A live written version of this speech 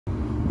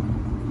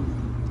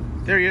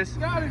There he is.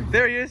 Got him.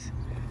 There he is.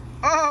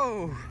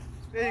 Oh,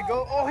 there you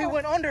go. Oh, he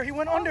went under. He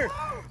went under.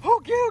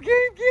 Oh, get him,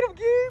 Gabe. Get him,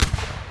 Gabe.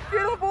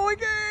 Get him, boy,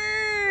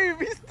 Gabe.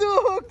 He's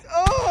still hooked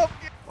up.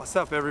 What's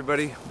up,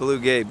 everybody?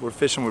 Bluegabe. We're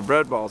fishing with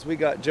bread balls. We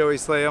got Joey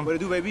Slayham. What to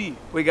do, baby?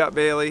 We got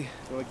Bailey.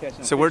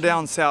 So we're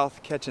down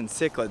south catching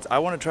cichlids. I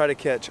want to try to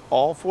catch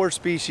all 4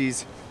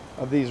 species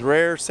of these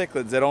rare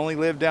cichlids that only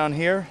live down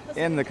here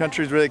in the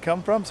countries where they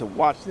come from. So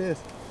watch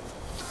this.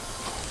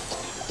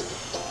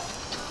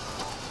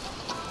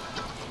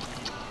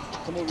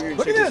 Come over here and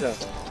Look check at this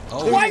this. out.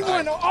 Oh, white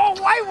one! Oh,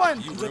 white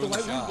one! You got the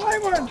white one?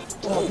 White one!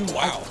 Oh,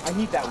 wow. I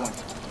need that one.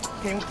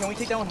 Can we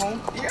take that one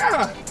home?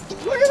 Yeah.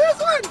 Look at this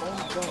one! Oh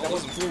my God, that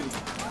was pretty.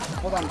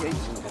 Hold on,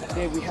 Gabe.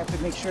 Gabe, we have to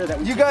make sure that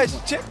we. You guys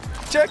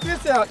check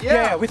this out.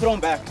 Yeah, we throw them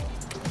back.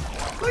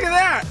 Look at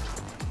that!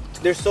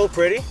 They're so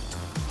pretty.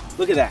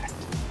 Look at that.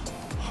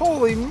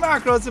 Holy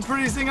mackerel! It's the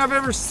prettiest thing I've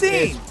ever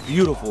seen. It's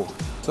beautiful.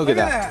 Look at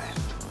that.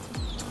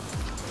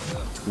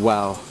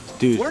 Wow.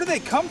 Dude, Where do they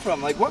come from?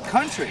 Like, what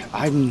country?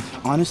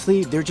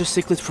 honestly, they're just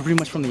cichlids pretty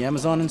much from the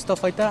Amazon and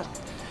stuff like that.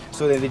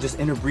 So they just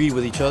interbreed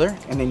with each other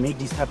and they make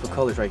these type of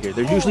colors right here.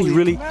 They're usually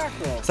really,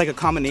 it's like a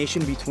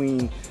combination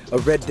between a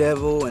red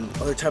devil and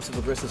other types of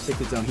aggressive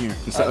cichlids down here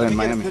in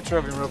Miami. Get a picture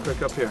of him real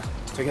quick up here.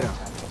 Check it out.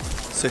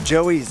 So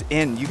Joey's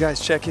in, you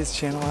guys check his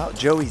channel out.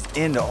 Joey's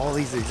into all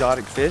these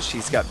exotic fish.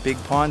 He's got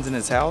big ponds in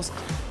his house.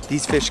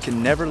 These fish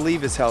can never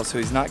leave his house, so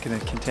he's not gonna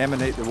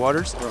contaminate the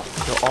waters.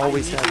 He'll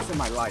always have this in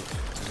my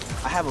life.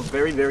 I have a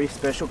very, very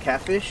special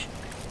catfish,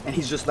 and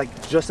he's just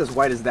as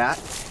white as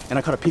that. And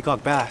I caught a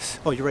peacock bass.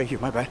 Oh, you're right here,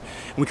 my bad.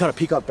 And we caught a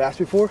peacock bass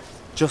before,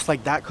 just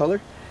like that color.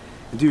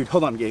 Dude,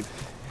 hold on, Gabe.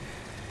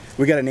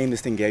 We gotta name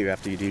this thing Gabe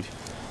after you, dude.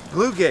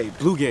 Bluegabe.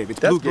 Bluegabe. It's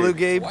That's Bluegabe.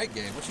 Bluegabe. White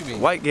Gabe, what you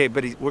mean? White Gabe,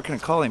 but we're gonna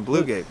call him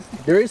Bluegabe.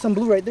 There is some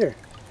blue right there.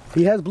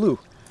 He has blue.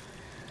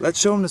 Let's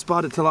show him the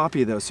spotted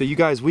tilapia though. So you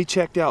guys, we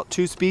checked out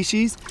 2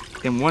 species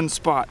in 1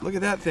 spot. Look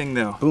at that thing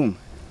though. Boom.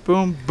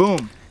 Boom,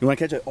 boom. You wanna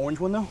catch an orange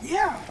one though?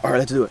 Yeah. All right,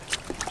 let's do it.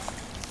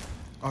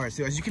 All right,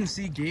 so as you can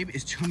see, Gabe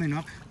is chumming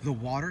up the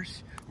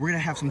waters. We're gonna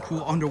have some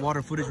cool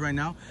underwater footage right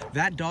now.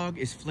 That dog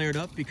is flared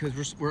up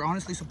because we're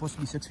honestly supposed to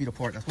be 6 feet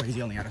apart. That's why he's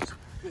yelling at us.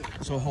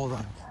 So hold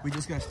on. We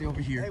just gotta stay over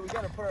here. Hey, we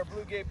gotta put our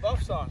Bluegabe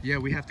buffs on. Yeah,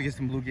 we have to get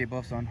some Bluegabe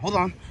buffs on. Hold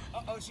on.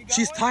 Uh-oh,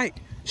 She's one? tight.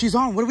 She's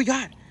on. What do we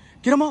got?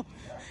 Get him up.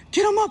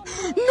 Get him up.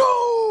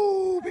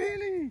 No,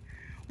 Bailey.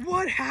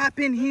 What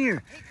happened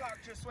here? Peacock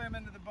just swam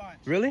into the bunch.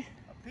 Really?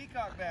 A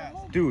peacock bass.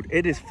 Dude,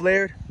 it is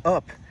flared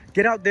up.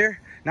 Get out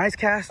there. Nice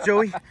cast,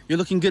 Joey. You're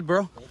looking good,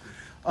 bro.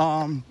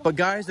 But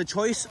guys, the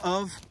choice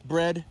of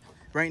bread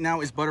right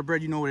now is butter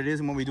bread. You know what it is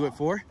and what we do it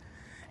for.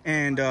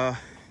 And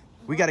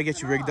we got to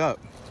get you rigged up.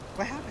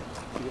 What happened?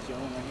 See this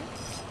yellow one right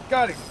here?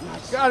 Got him.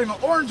 Nice. Got him. An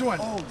orange one.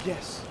 Oh,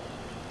 yes.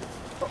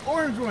 An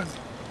orange one.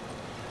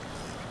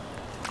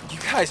 You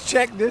guys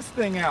check this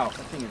thing out.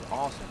 That thing is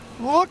awesome.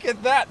 Look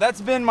at that.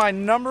 That's been my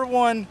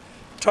 #1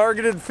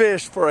 targeted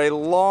fish for a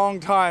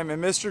long time.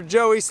 And Mr.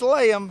 Joey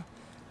Slayham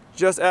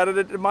just added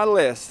it to my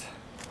list.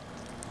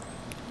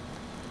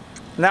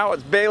 Now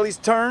it's Bailey's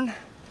turn.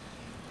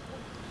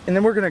 And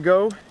then we're gonna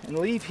go and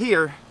leave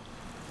here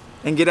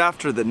and get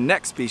after the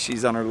next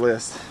species on our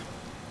list.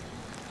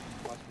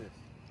 Watch this.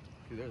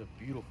 Dude, there's a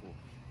beautiful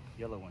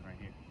yellow one right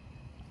here.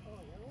 Oh,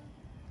 yellow?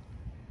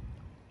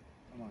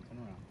 Come on, turn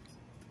around.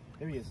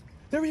 There he is.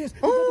 There he is. He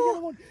got the yellow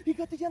one. He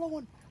got the yellow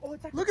one. Oh,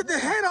 it's actually. Look at the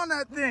head on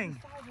that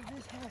thing.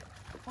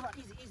 Hold on,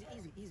 easy.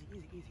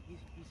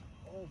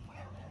 Oh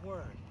my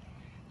word.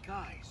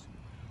 Guys.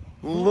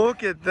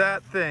 Look at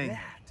that thing.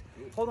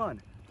 Hold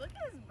on. Look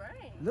at his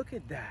brain. Look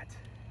at that.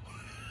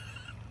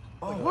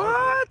 Oh,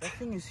 what? That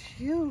thing is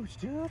huge,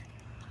 dude.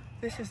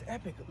 This is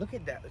epic. Look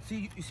at that.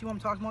 See, you see what I'm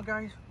talking about,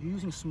 guys? You're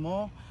using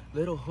small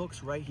little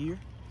hooks right here.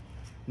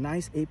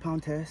 Nice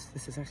 8-pound test.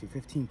 This is actually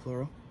 15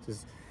 plural. This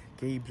is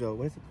Gabe's,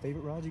 what is it,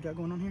 favorite rods you got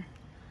going on here?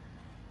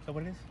 Is that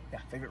what it is? Yeah,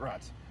 favorite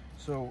rods.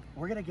 So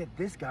we're gonna get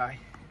this guy.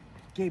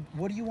 Gabe,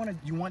 what do you want to,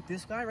 you want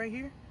this guy right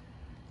here?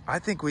 I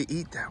think we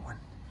eat that one.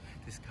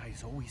 This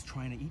guy's always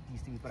trying to eat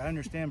these things, but I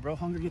understand, bro.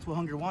 Hunger gets what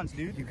hunger wants,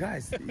 dude. You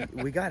guys,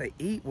 we gotta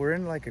eat. We're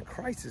in like a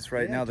crisis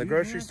right Yeah, now. The dude,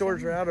 grocery yeah,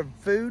 stores are out of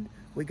food.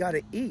 We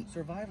gotta eat.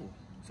 Survival.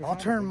 I'll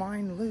turn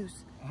mine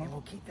loose and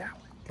we'll keep that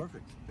one.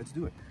 Perfect. Let's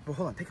do it. But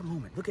hold on, take a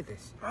moment. Look at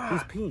this.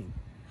 He's peeing.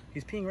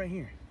 He's peeing right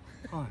here.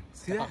 Hold on.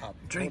 See that?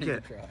 Drink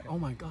it. Oh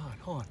my God.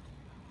 Hold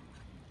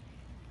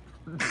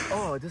on.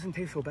 Oh, it doesn't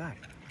taste so bad.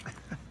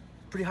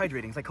 Pretty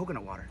hydrating. It's like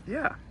coconut water.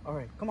 Yeah. All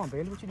right, come on,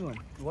 Bailey. What you doing?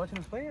 You watching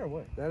us play or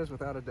what? That is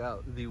without a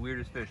doubt the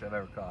weirdest fish I've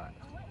ever caught.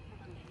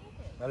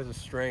 That is a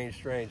strange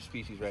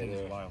species right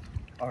there. Wild.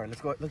 All right,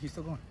 let's go. Look, he's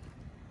still going.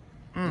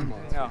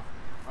 Yeah.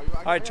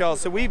 All right, y'all.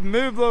 So we've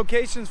moved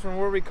locations from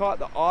where we caught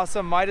the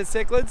awesome Midas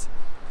cichlids.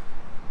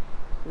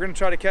 We're gonna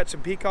try to catch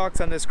some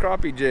peacocks on this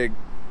crappie jig.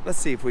 Let's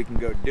see if we can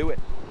go do it.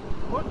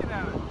 Looking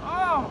at it.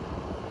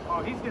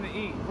 Oh, he's gonna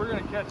eat. We're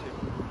gonna catch him.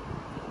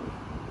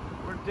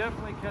 We're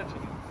definitely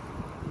catching him.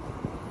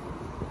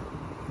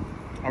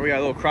 Oh, we got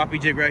a little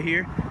crappie jig right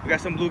here. We got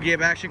some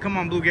Bluegabe action. Come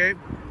on, Bluegabe.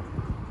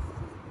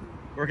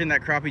 Working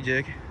that crappie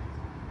jig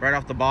right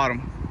off the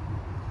bottom.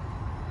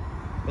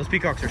 Those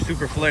peacocks are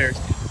super flared,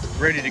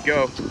 ready to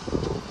go.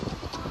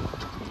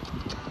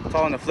 It's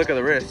all in the flick of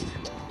the wrist,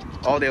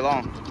 all day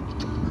long.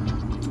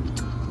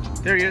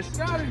 There he is.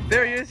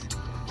 There he is.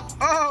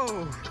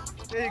 Oh,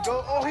 there you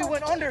go. Oh, he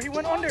went under. He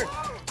went under.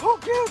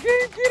 Okay,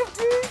 okay, get him,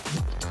 Gabe.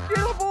 Get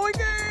him, boy,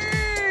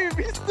 Gabe.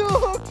 He's still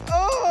hooked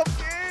up,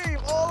 Gabe.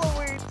 All the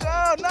way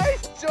down.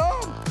 Nice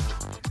jump.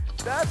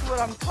 That's what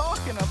I'm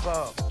talking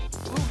about.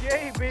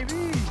 Bluegabe,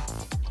 baby.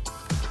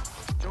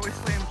 Joey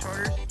Slam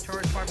charters.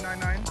 Charge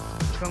 599.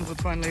 Comes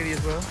with Fun Lady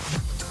as well.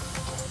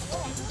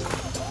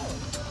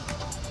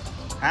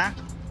 Huh?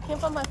 Can't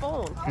find my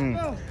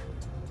phone.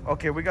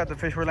 Okay, we got the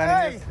fish we're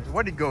landing. Hey.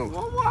 Where'd he go?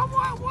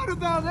 What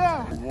about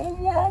that?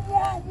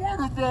 What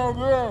about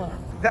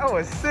that? That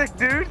was sick,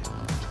 dude.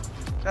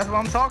 That's what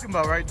I'm talking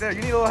about right there.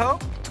 You need a little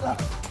help?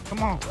 Come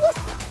on.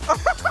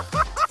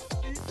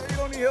 You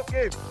don't need help,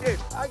 Gabe. Gabe.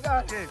 I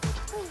got Gabe.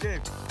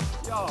 Gabe.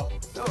 Y'all,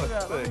 That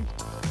was sick.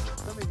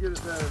 let me get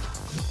it better.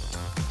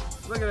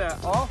 Look at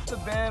that, off the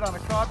bed on a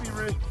crappie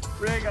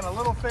rig on a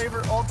little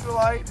favorite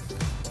ultralight.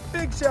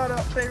 Big shout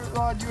out Favorite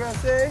Rod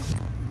USA.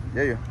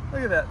 Yeah.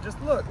 Look at that,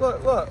 just look.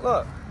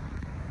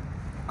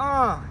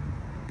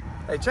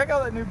 Hey, check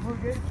out that new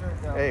Bluegabe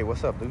shirt now. Hey,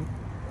 what's up, dude?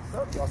 What's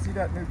up? Y'all see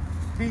that new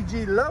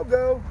BG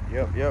logo?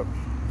 Yep.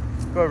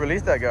 Go ahead,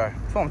 release that guy.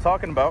 That's what I'm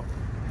talking about.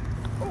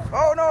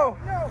 Oh no!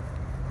 No.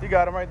 You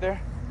got him right there.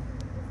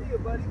 See you,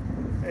 buddy.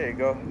 There you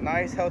go.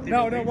 Nice, healthy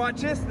No, release. watch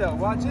this though.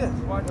 Watch this.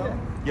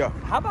 Yeah.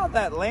 How about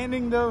that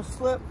landing though,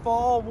 slip,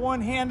 fall,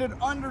 one-handed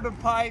under the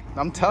pipe?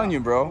 I'm telling you,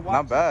 bro.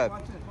 Not bad.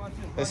 Watch this.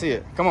 Let's see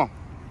it. Come on.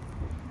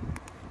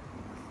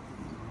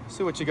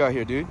 See what you got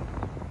here, dude.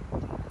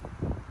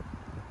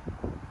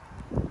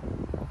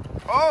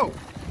 Oh!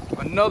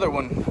 Another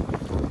one.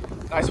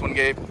 Nice one,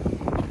 Gabe.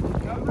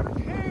 Number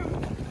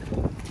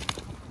 2.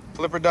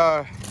 Flipper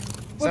die.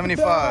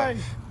 75.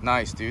 die.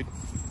 Nice, dude.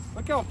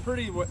 Look how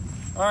pretty. All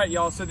right,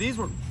 y'all. So these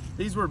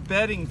were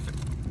bedding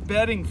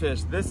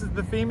fish. This is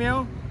the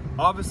female.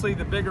 Obviously,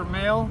 the bigger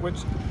male, which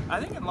I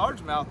think in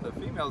largemouth the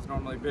female is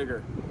normally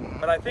bigger,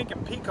 but I think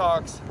in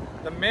peacocks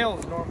the male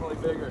is normally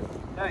bigger.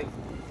 Hey,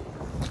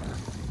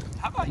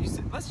 how about you?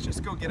 Let's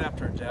just go get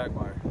after a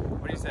jaguar.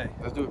 What do you say?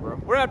 Let's do it,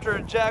 bro. We're after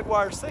a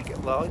jaguar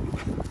cichlid, lol.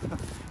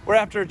 We're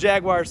after a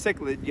jaguar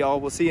cichlid, y'all.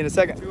 We'll see you in a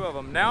second. 2 of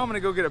them. Now I'm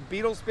gonna go get a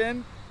beetle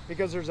spin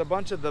because there's a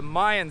bunch of the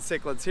Mayan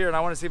cichlids here, and I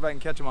want to see if I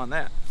can catch them on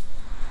that.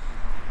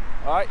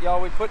 All right,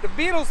 y'all. We put the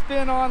beetle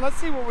spin on. Let's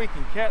see what we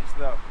can catch,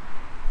 though.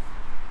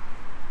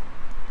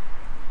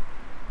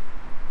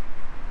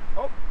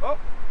 Oh.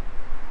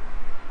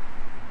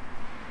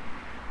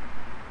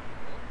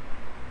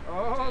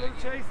 Oh, they're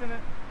chasing it.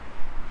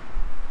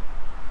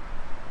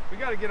 We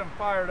got to get them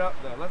fired up,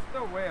 though. Let's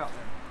throw way out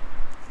there.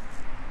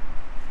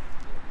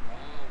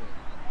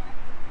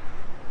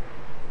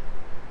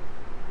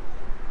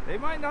 They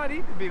might not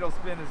eat the beetle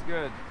spin as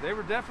good. They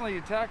were definitely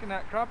attacking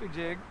that crappie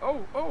jig.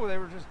 Oh, they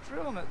were just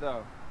drilling it,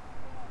 though.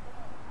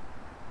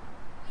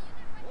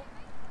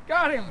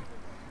 Got him.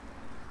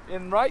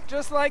 And right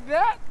just like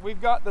that,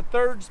 we've got the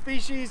 3rd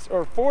species,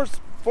 or fourth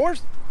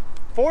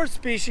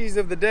species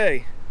of the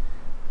day.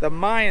 The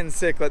Mayan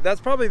cichlid. That's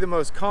probably the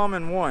most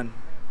common one.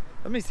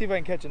 Let me see if I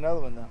can catch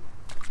another one though.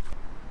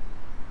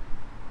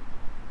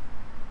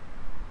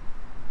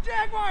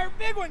 Jaguar,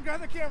 big one,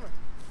 grab the camera.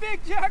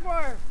 Big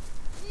jaguar,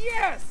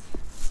 yes!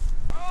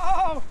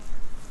 Oh,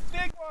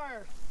 big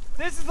wire.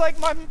 This is like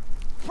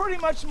pretty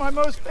much my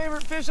most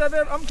favorite fish I've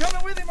ever. I'm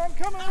coming with him.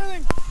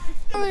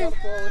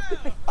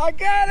 I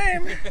got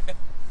him.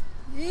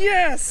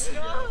 Yes.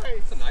 Nice.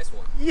 It's a nice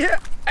one. Yeah.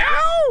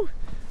 Ow!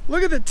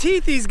 Look at the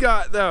teeth he's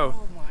got though.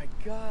 Oh my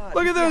God.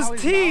 Look at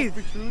those teeth.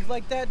 Protrude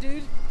like that,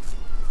 dude.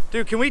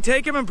 Dude, can we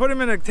take him and put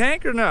him in a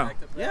tank or no?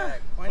 Yeah.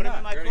 Why not?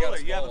 In my cooler.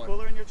 You have a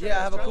cooler in your chest? Yeah,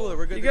 I have a cooler.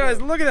 We're good. You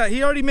guys, look at that.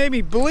 He already made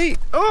me bleed.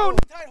 Oh!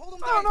 Hold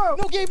him tight.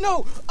 No, Gabe,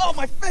 no. Oh,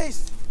 my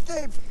face.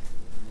 Gabe.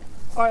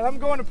 All right, I'm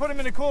going to put him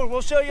in the cooler.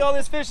 We'll show you all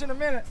this fish in a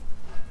minute.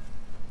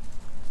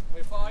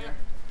 Wait, fire.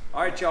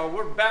 All right, y'all,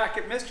 we're back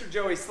at Mr.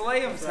 Joey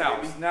Slayham's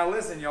house. Now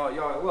listen, y'all,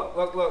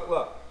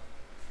 look.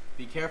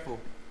 Be careful.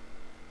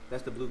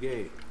 That's the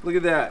Bluegabe. Look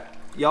at that.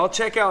 Y'all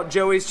check out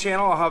Joey's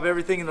channel. I'll have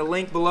everything in the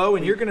link below,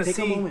 and you're gonna see.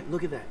 Take a moment.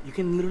 Look at that. You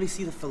can literally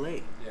see the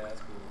fillet. Yeah,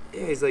 that's cool.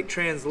 Yeah, he's like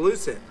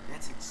translucent.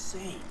 That's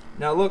insane.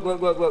 Now look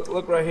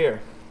right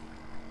here.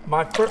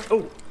 My first.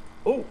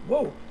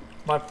 Whoa.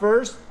 My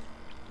first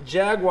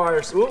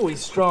jaguar. Oh,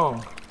 he's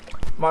strong.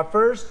 My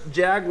first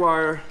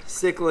jaguar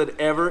cichlid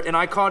ever, and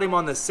I caught him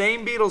on the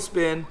same beetle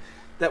spin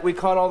that we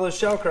caught all those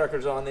shell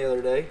crackers on the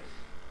other day.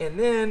 And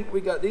then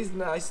we got these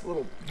nice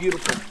little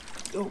beautiful.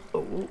 Oh,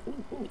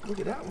 look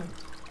at that one.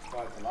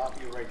 Got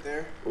tilapia right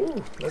there.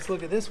 Ooh, let's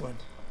look at this one.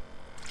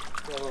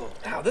 Oh,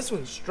 Wow, this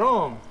one's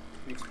strong.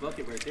 mixed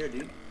bucket right there,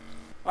 dude.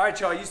 All right,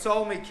 y'all, you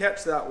saw me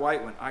catch that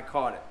white one. I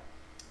caught it.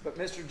 But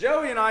Mr.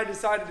 Joey and I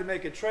decided to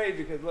make a trade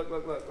because look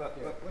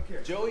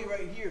here. Joey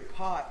right here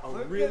caught a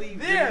Look really at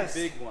this.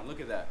 big one.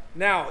 Look at that.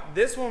 Now,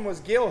 this one was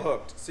gill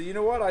hooked. So you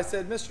know what? I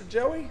said, Mr.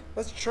 Joey,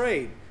 let's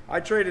trade. I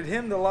traded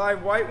him the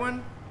live white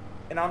one,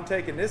 and I'm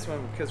taking this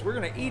one because we're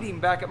gonna eat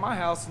him back at my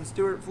house in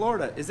Stuart,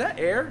 Florida. Is that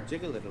air?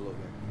 Jiggle it a little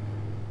bit.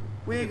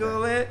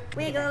 Wiggle it.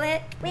 Wiggle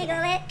it,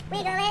 wiggle it,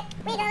 wiggle it,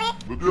 wiggle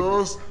it.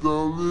 Just a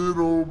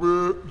little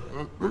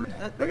bit.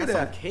 Look at Some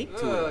that. cake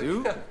to it,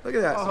 dude. Look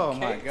at that. Oh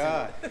my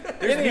God.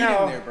 There's Anyhow,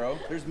 meat in there, bro.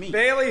 There's meat.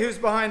 Bailey, who's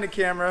behind the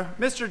camera,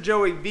 Mr.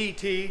 Joey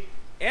VT,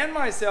 and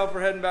myself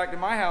are heading back to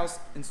my house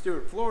in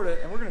Stuart, Florida,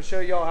 and we're gonna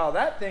show y'all how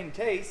that thing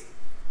tastes.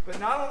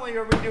 But not only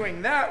are we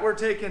doing that, we're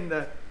taking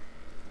the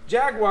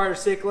Jaguar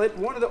cichlid,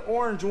 one of the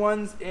orange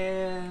ones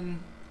in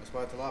A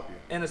spotted tilapia.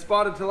 and a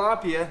spotted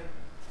tilapia,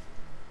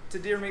 to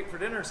Deer Meat for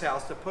Dinner's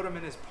house to put him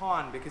in his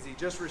pond because he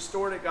just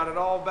restored it, got it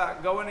all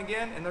back going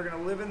again, and they're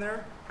gonna live in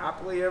there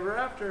happily ever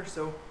after.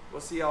 So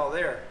we'll see y'all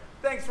there.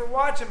 Thanks for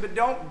watching, but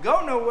don't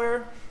go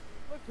nowhere.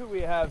 Look who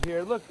we have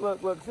here. Look,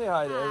 look, look. Say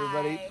hi to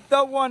everybody.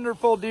 The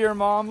wonderful Deer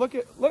Mom. Look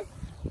at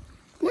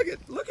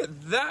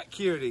that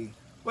cutie.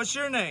 What's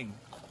your name?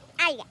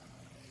 Aya.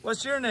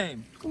 What's your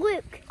name?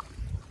 Luke.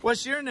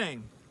 What's your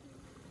name?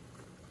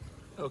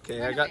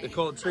 Okay, I got the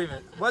cold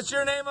treatment. What's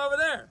your name over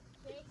there?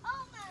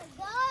 Oh my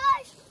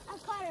gosh. I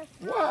caught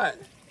a frog. What?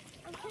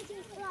 I'm catching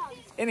frogs.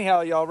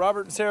 Anyhow, y'all,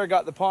 Robert and Sarah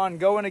got the pond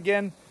going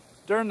again.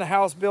 During the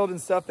house building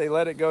stuff, they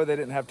let it go. They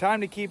didn't have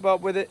time to keep up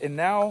with it. And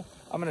now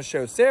I'm going to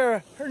show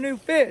Sarah her new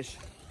fish.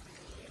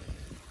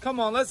 Come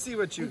on, let's see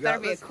what you got. Better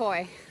be a Let's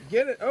koi.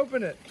 get it,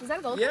 open it. Is that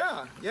a goldfish?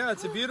 Yeah,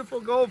 it's a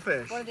beautiful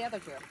goldfish. What are the other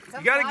two? Is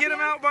that You got to tilapia? get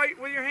them out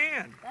with your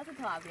hand. That's a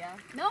tilapia.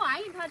 No,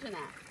 I ain't touching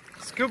that.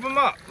 Scoop them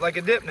up like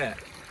a dip net.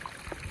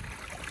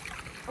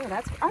 Oh,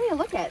 that's. Oh yeah,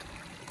 look at.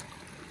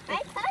 I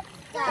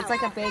touched them. It's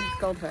like a big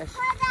goldfish.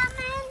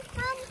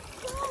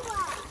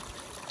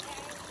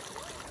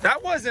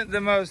 That wasn't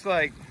the most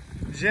like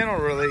gentle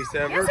release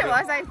ever. Yes, it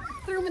but was. I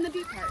threw him in the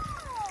deep part.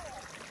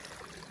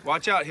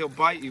 Watch out, he'll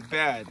bite you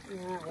bad.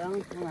 Yeah, well,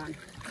 hold on.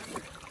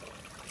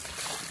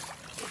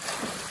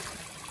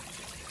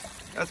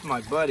 That's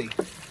my buddy.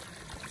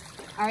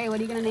 All right, what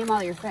are you gonna name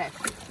all your fish?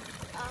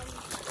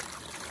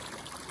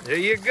 There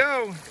you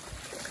go.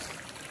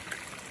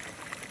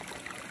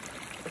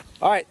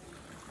 All right,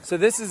 so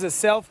this is a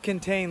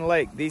self-contained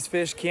lake. These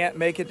fish can't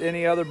make it to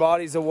any other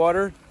bodies of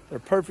water. They're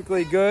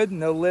perfectly good,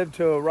 and they'll live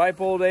to a ripe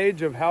old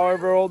age of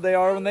however old they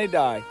are when they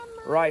die,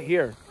 right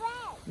here.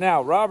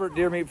 Now, Robert,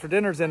 Deer Meat for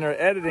Dinner's in there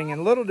editing,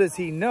 and little does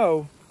he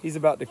know, he's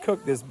about to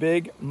cook this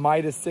big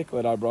Midas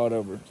cichlid I brought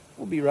over.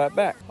 We'll be right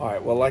back. All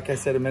right, well, like I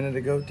said a minute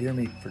ago, Deer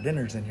Meat for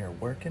Dinner's in here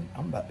working.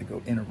 I'm about to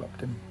go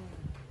interrupt him.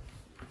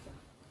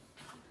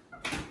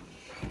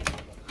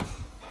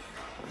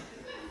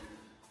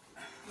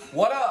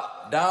 What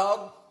up,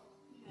 dog?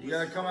 You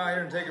gotta come out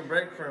here and take a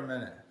break for a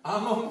minute.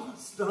 I'm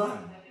almost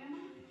done.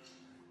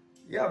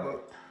 Yeah,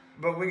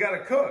 but we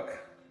gotta cook.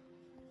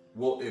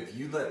 Well, if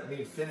you let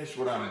me finish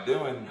what I'm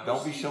doing,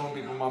 don't be showing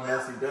people my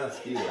messy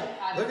desk either.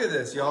 Look at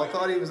this, y'all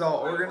thought he was all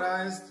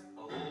organized.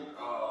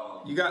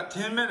 You got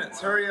 10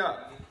 minutes, hurry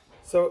up.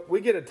 So we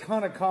get a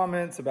ton of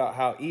comments about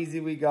how easy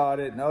we got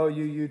it, and oh,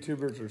 you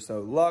YouTubers are so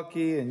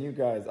lucky, and you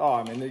guys, oh,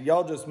 I mean,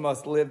 y'all just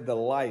must live the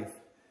life.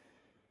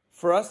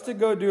 For us to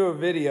go do a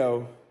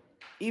video,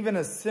 even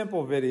a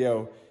simple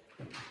video,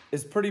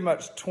 is pretty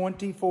much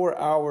 24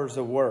 hours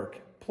of work,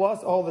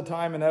 plus all the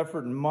time and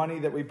effort and money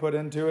that we put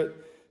into it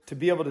to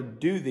be able to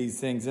do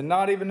these things, and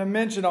not even to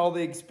mention all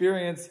the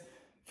experience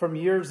from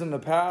years in the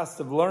past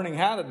of learning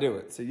how to do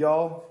it. So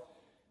y'all,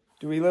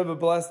 do we live a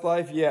blessed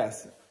life?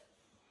 Yes.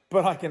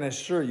 But I can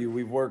assure you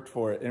we've worked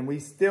for it, and we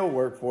still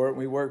work for it.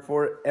 We work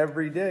for it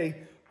every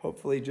day,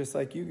 hopefully just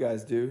like you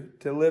guys do,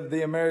 to live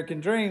the American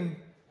dream.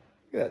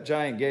 Look at that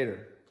giant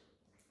gator.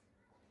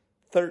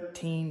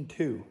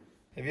 13.2.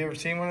 Have you ever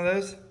seen one of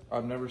those?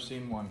 I've never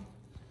seen one.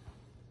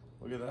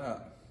 Look at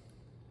that.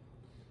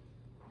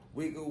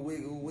 Wiggle,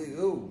 wiggle,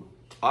 wiggle.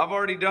 I've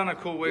already done a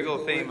cool wiggle,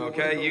 Wiggle, theme, wiggle,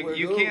 okay? wiggle,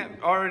 You wiggle.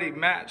 can't already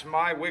match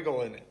my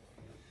wiggle in it.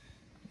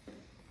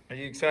 Are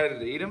you excited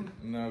to eat him?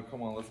 No,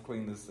 come on, let's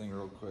clean this thing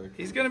real quick.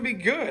 He's gonna be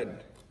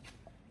good.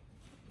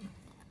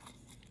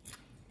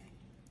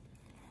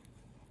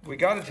 We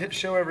gotta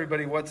show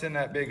everybody what's in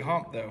that big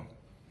hump though,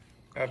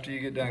 after you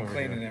get done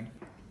cleaning him.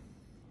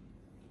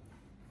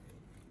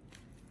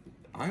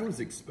 I was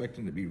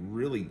expecting to be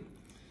really...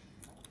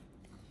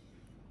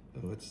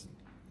 Oh, it's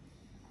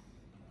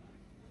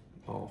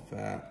all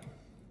fat.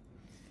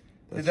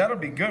 Dude, that'll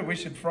be good. We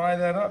should fry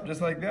that up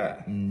just like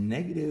that.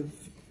 Negative.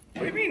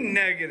 What do you mean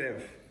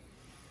negative?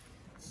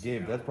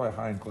 Gabe, that's probably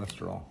high in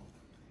cholesterol.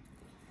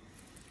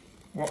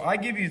 Well, I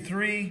give you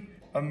 3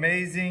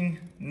 amazing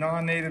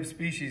non-native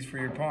species for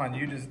your pond.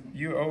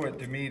 You owe it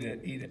to me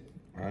to eat it.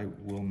 I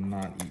will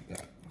not eat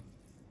that.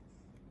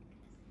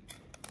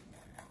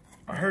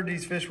 I heard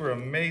these fish were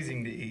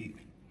amazing to eat.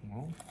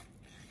 Well,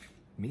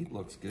 meat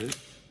looks good.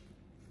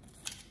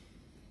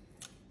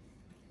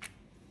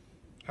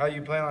 How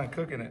you plan on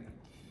cooking it?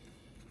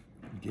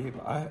 Gabe,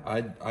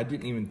 I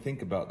didn't even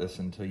think about this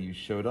until you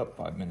showed up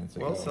 5 minutes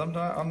ago. Well,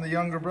 sometimes I'm the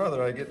younger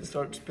brother. I get to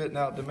start spitting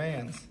out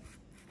demands.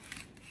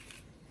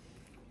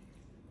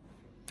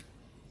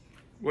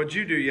 What'd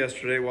you do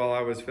yesterday while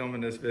I was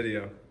filming this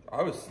video?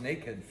 I was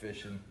snakehead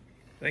fishing.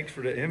 Thanks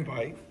for the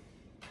invite.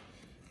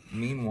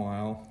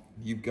 Meanwhile,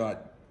 you've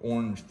got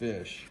orange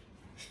fish.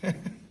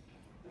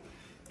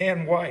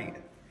 And white.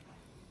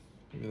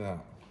 Look at that.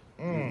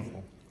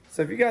 Mm.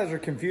 So if you guys are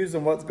confused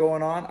on what's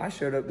going on, I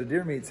showed up to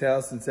Deer Meat's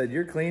house and said,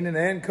 you're cleaning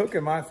and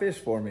cooking my fish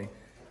for me.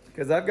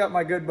 Because I've got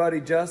my good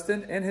buddy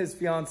Justin and his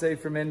fiance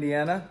from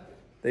Indiana.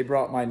 They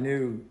brought my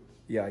new,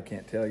 yeah, I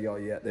can't tell y'all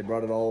yet. They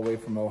brought it all the way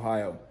from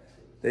Ohio.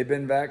 They've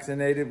been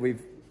vaccinated.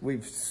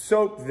 We've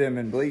soaked them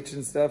in bleach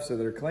and stuff so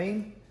they're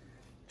clean.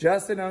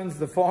 Justin owns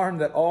the farm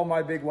that all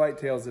my big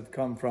whitetails have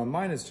come from.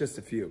 Mine is just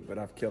a few, but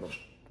I've killed them.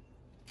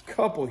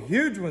 Couple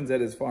huge ones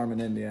at his farm in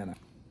Indiana.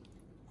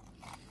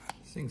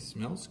 This thing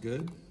smells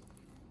good.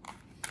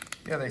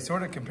 Yeah, they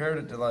sort of compared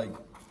it to like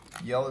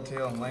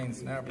yellowtail and lane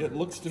snapper. It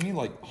looks to me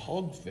like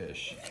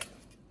hogfish.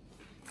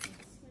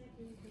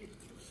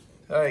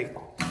 Hey,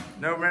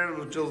 no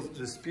marital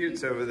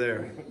disputes over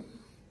there.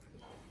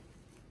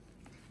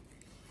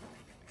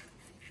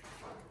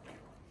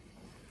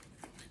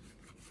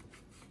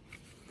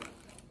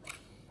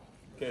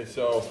 Okay,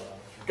 so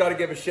got to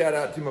give a shout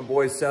out to my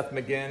boy Seth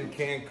McGinn,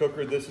 Can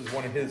Cooker. This is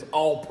one of his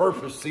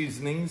all-purpose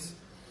seasonings.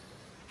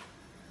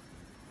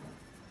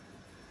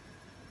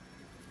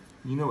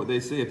 You know what they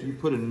say, if you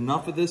put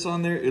enough of this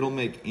on there, it'll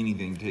make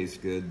anything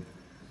taste good.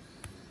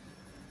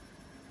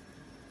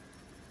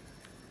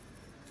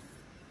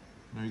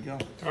 There you go.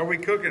 How are we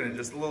cooking it?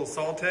 Just a little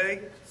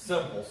saute?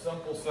 Simple,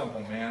 simple,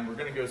 simple, man. We're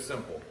gonna go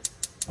simple.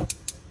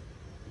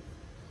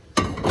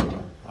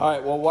 All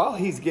right, well, while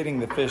he's getting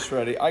the fish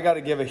ready, I got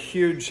to give a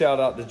huge shout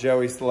out to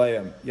Joey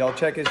Slayham. Y'all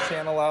check his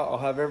channel out. I'll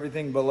have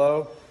everything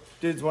below.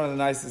 Dude's one of the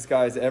nicest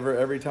guys ever.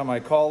 Every time I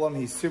call him,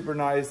 he's super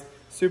nice,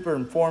 super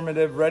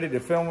informative, ready to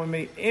film with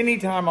me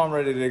anytime I'm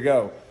ready to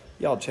go.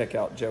 Y'all check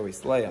out Joey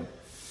Slayham.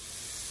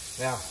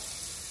 Now,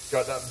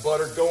 got that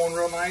butter going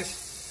real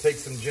nice. Take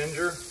some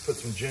ginger, put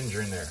some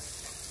ginger in there.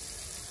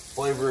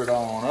 Flavor it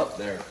all on up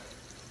there.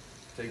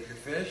 Take your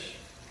fish,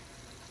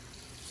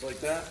 just like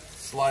that.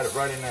 Slide it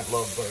right in that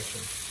love potion.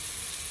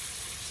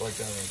 Just like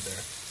that right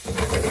there.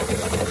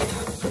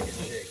 Take a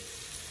shake.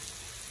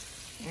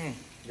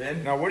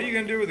 Then, Now, what are you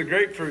going to do with the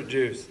grapefruit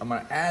juice? I'm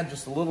gonna add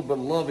just a little bit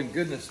of love and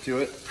goodness to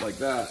it, like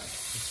that.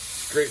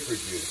 Grapefruit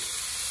juice.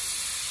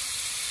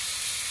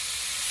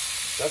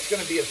 That's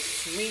gonna be a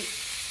sweet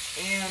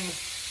and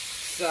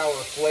sour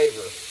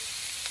flavor.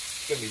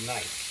 It's gonna be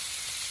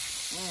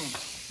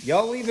nice.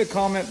 Y'all leave a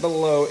comment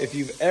below if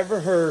you've ever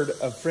heard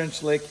of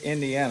French Lick,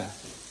 Indiana.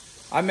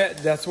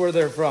 That's where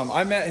they're from.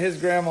 I met his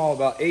grandma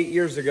about 8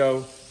 years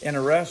ago in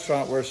a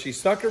restaurant where she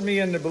suckered me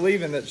into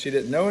believing that she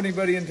didn't know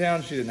anybody in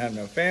town, she didn't have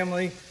no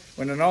family,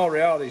 when in all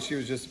reality, she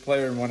was just a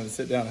player and wanted to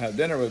sit down and have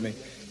dinner with me.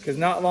 Because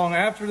not long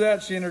after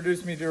that, she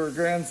introduced me to her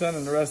grandson,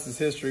 and the rest is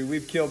history.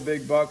 We've killed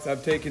big bucks.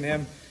 I've taken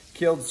him,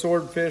 killed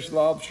swordfish,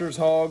 lobsters,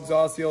 hogs,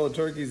 Osceola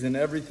turkeys, and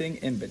everything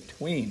in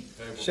between.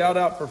 Shout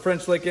out for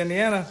French Lick,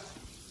 Indiana.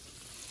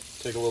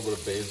 Take a little bit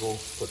of basil,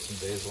 put some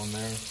basil in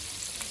there.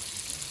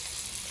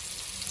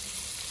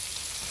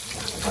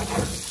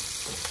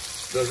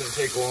 Doesn't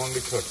take long to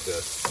cook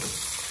this.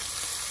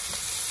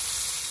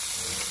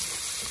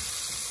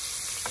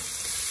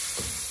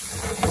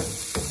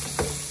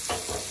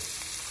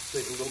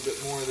 Take a little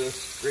bit more of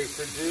this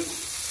grapefruit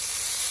juice.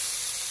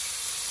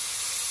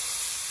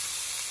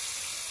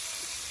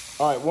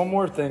 All right, one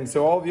more thing.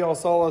 So all of y'all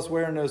saw us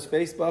wearing those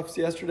face buffs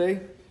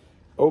yesterday.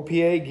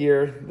 OPA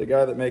Gear, the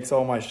guy that makes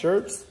all my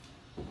shirts,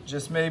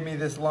 just made me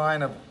this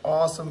line of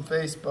awesome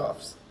face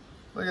buffs.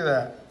 Look at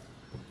that.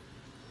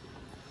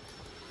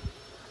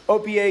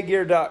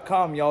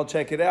 OPAgear.com, y'all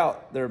check it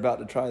out. They're about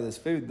to try this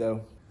food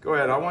though. Go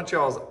ahead, I want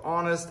y'all's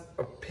honest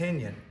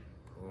opinion.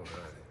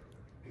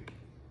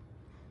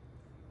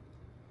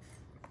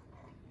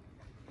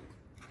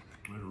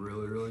 It's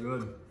really, really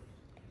good.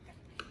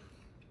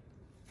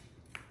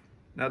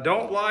 Now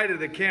don't lie to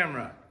the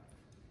camera.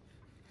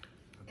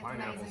 The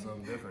pineapple's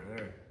something different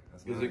there.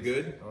 That's Is nice. it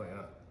good? Oh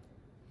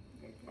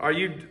yeah. Are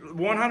you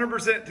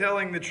 100%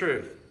 telling the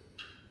truth?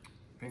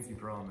 Pinky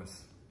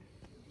promise.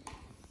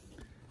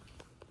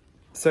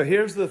 So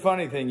here's the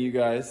funny thing, you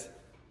guys.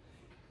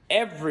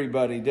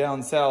 Everybody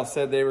down south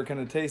said they were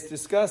gonna taste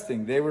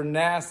disgusting. They were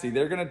nasty.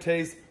 They're gonna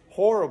taste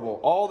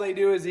horrible. All they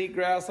do is eat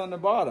grass on the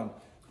bottom.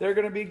 They're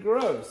gonna be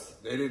gross.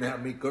 They didn't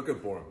have me cooking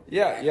for them.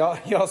 Yeah,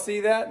 y'all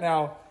see that?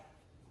 Now,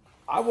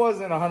 I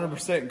wasn't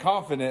 100%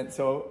 confident,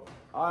 so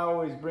I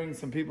always bring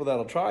some people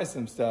that'll try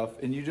some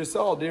stuff, and you just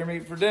saw deer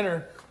meat for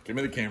dinner. Give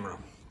me the camera.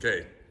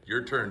 Okay,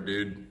 your turn,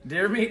 dude.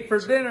 Deer meat for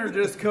dinner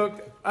just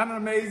cooked an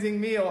amazing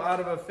meal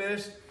out of a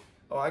fish.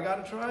 Oh, I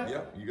gotta try it?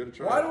 Yep, you gotta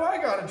try Why it. do I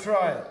gotta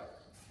try it?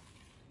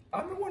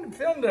 I'm the one who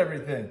filmed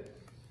everything.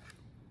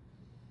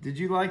 Did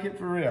you like it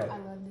for real? I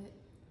loved it.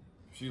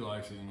 If she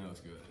likes it, you know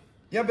it's good.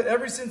 Yeah, but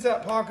ever since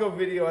that Paco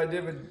video I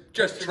did with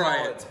Just Justin try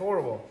Hall, it. It's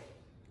horrible.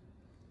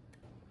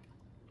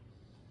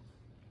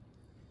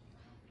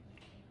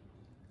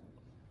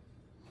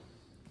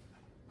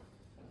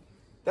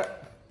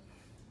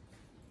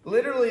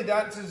 Literally,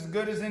 that's as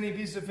good as any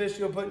piece of fish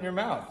you'll put in your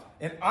mouth.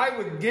 And I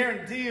would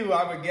guarantee you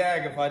I would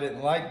gag if I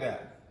didn't like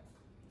that.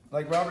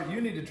 Like, Robert, you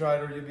need to try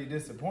it or you'll be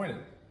disappointed.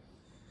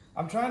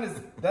 I'm trying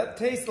to, that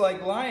tastes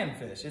like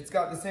lionfish. It's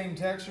got the same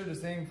texture, the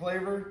same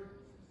flavor.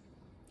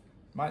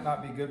 Might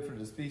not be good for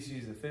the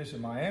species of fish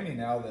in Miami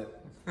now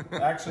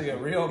that actually a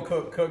real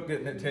cook cooked it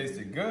and it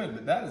tasted good,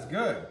 but that is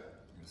good.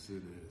 Yes, it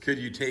is. Could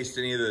you taste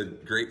any of the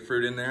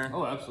grapefruit in there?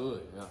 Oh,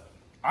 absolutely, yeah.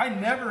 I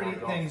never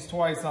eat things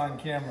twice on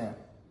camera.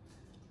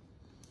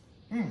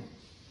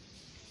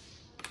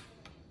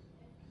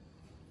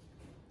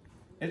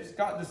 It's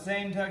got the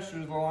same texture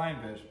as the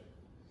lionfish.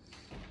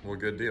 Well,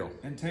 good deal.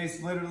 And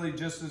tastes literally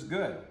just as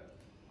good.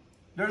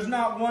 There's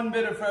not one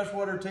bit of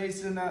freshwater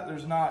taste in that.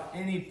 There's not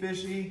any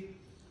fishy.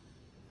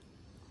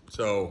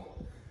 So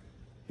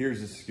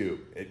here's the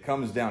scoop. It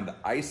comes down to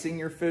icing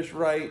your fish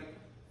right,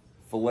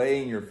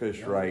 filleting your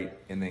fish right,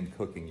 and then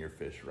cooking your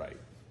fish right.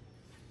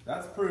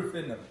 That's proof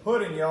in the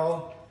pudding,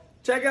 y'all.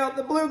 Check out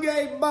the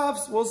Bluegabe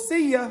buffs. We'll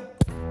see ya.